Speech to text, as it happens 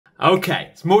Okay,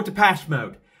 it's more Depeche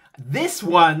Mode. This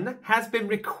one has been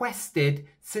requested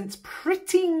since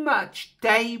pretty much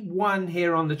day one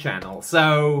here on the channel.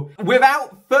 So,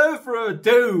 without further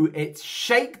ado, it's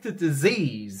Shake the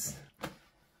Disease.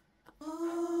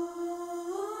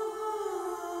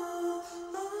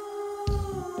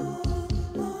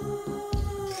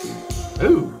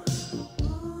 Ooh.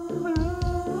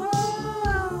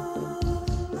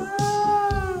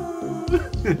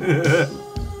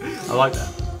 I like that.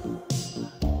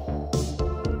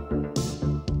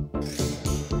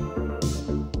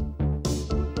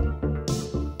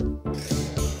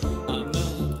 I'm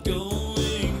not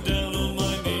going down on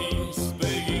my knees,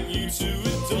 begging you to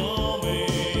adore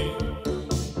me.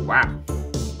 Wow.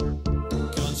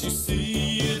 Can't you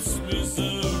see it's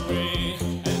misery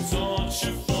and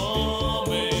torture for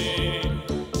me?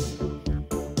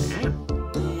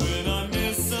 When I'm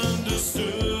misunderstood,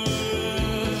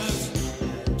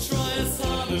 try as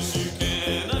hard as you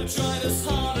can. I tried as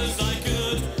hard as I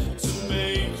could to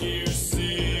make you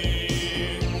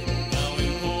see how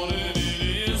important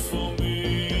it is for me.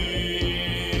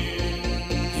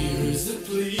 Here is a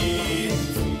plea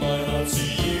from my heart to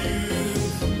you.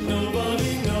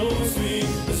 Nobody knows me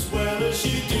as well as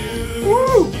you do.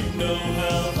 Woo! You know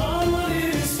how hard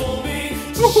it is for me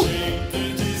to shake the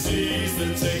disease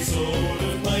that takes hold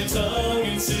of my tongue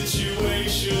in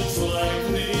situations like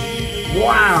these.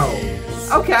 Wow.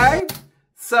 Okay.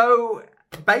 So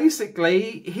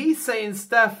basically, he's saying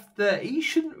stuff that he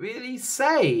shouldn't really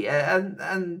say,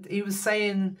 and he was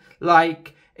saying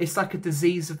like it's like a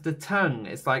disease of the tongue.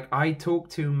 It's like I talk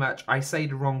too much, I say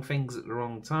the wrong things at the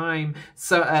wrong time.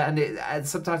 So and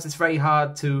sometimes it's very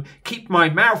hard to keep my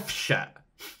mouth shut.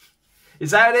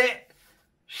 Is that it?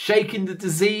 Shaking the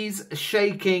disease,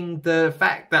 shaking the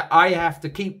fact that I have to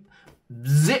keep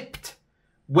zipped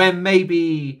when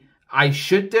maybe I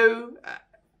should do.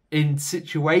 In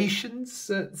situations,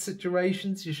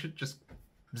 you should just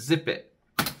zip it.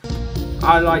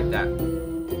 I like that.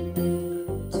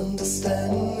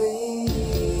 Understand me,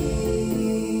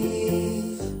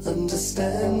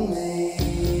 understand me.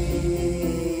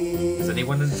 Does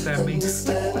anyone understand me? That's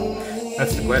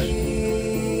the question.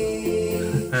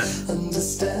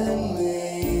 Understand me.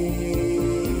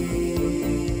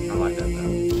 I like that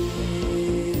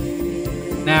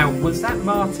though. Now, was that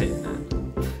Martin?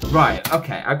 Right,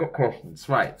 okay, I got questions.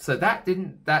 Right, so that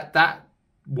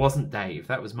wasn't Dave,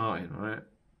 that was Martin, right?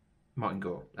 Martin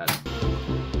Gore. I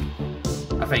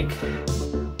think.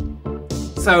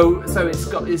 So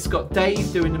it's got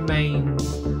Dave doing the main,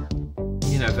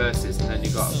 verses, and then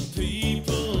you got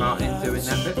Martin doing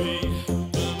that bit.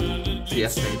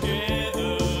 Yes, Dave.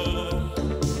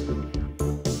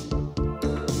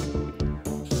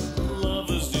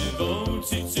 Lovers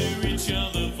devoted to each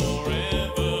other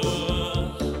forever.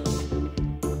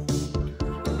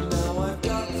 Now I've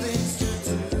got things to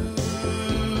do.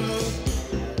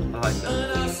 I like that.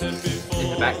 And I said before In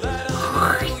the back. that I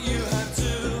know you have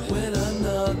to when I'm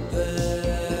not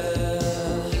there.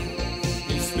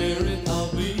 In spirit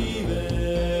I'll be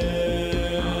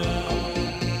there.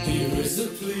 Here is a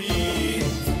plea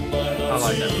from my I heart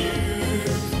like to that. you.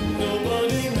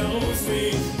 Nobody knows me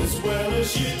as well as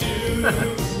you do. You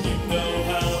know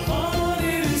how hard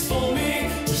it is for me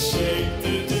to shake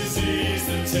the disease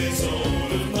that takes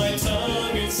hold of my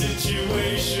tongue in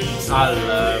situations I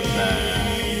love that.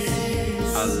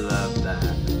 I love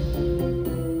that.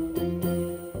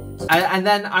 And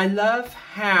then I love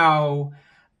how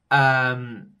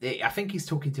I think he's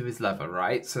talking to his lover,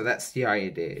 right? So that's the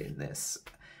idea in this.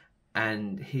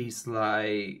 And he's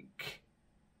like,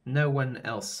 no one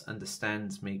else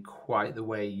understands me quite the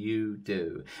way you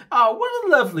do. Oh, what a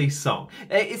lovely song.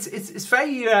 It's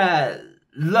very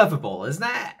lovable, isn't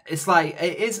it? It's like,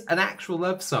 it is an actual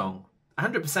love song.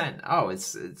 100%. Oh,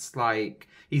 it's like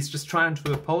he's just trying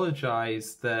to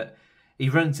apologise that he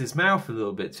runs his mouth a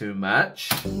little bit too much.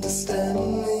 understand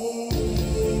me.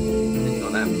 And he's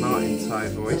got that Martin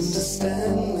type voice.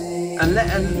 Understand me. And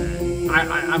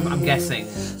I'm guessing,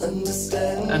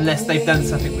 unless they've done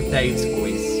something with Dave's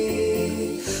voice.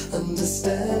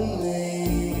 Understand me.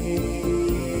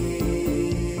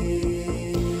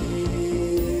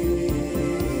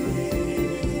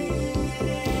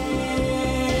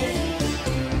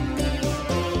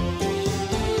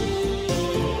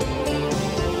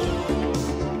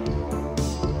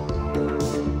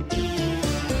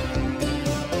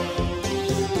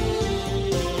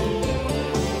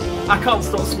 I can't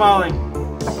stop smiling.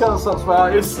 I can't stop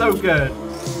smiling. It was so good.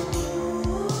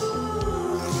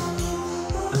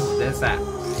 There's that.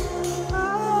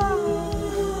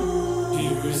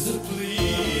 Here is a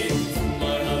plea from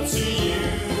my heart to you.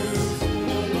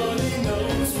 Nobody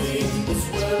knows me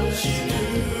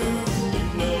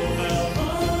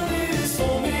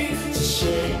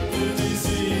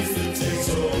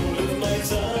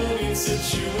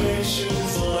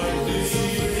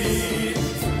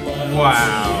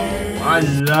Wow, I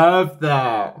love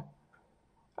that.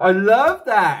 I love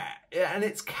that. And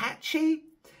it's catchy.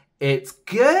 It's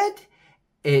good.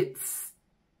 It's...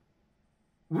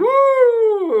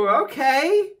 Woo!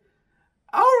 Okay.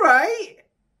 All right.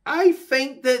 I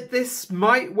think that this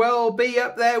might well be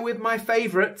up there with my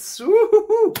favourites.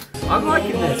 Woo-hoo-hoo. I'm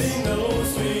liking this.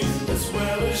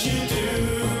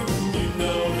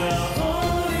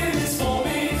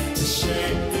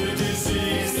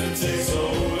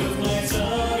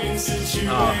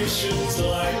 Oh,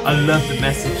 I love the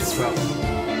message as well.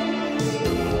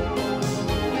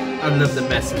 I love the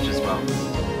message as well.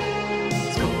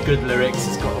 It's got good lyrics,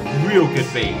 it's got a real good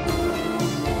beat.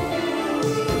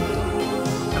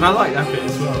 And I like that bit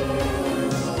as well.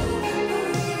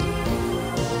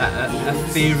 That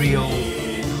ethereal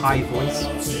high voice.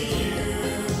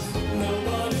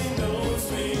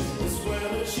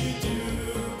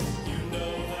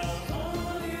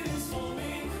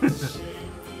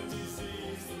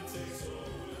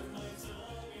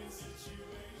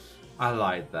 I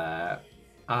like that.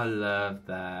 I love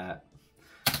that.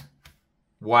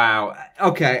 Wow.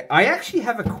 Okay, I actually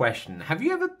have a question. Have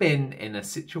you ever been in a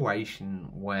situation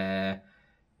where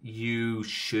you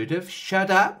should have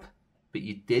shut up, but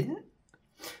you didn't?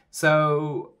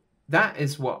 So that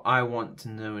is what I want to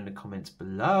know in the comments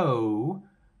below.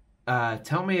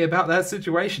 Tell me about that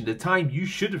situation, the time you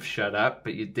should have shut up,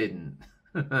 but you didn't.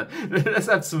 Let's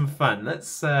have some fun.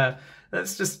 Let's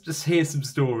just hear some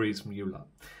stories from you lot.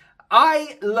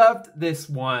 I loved this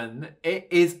one. It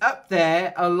is up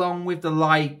there along with the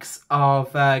likes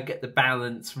of Get the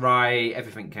Balance Right,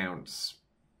 Everything Counts,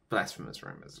 Blasphemous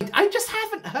Rumors. I just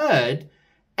haven't heard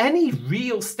any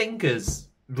real stinkers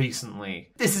recently.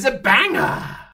 This is a banger!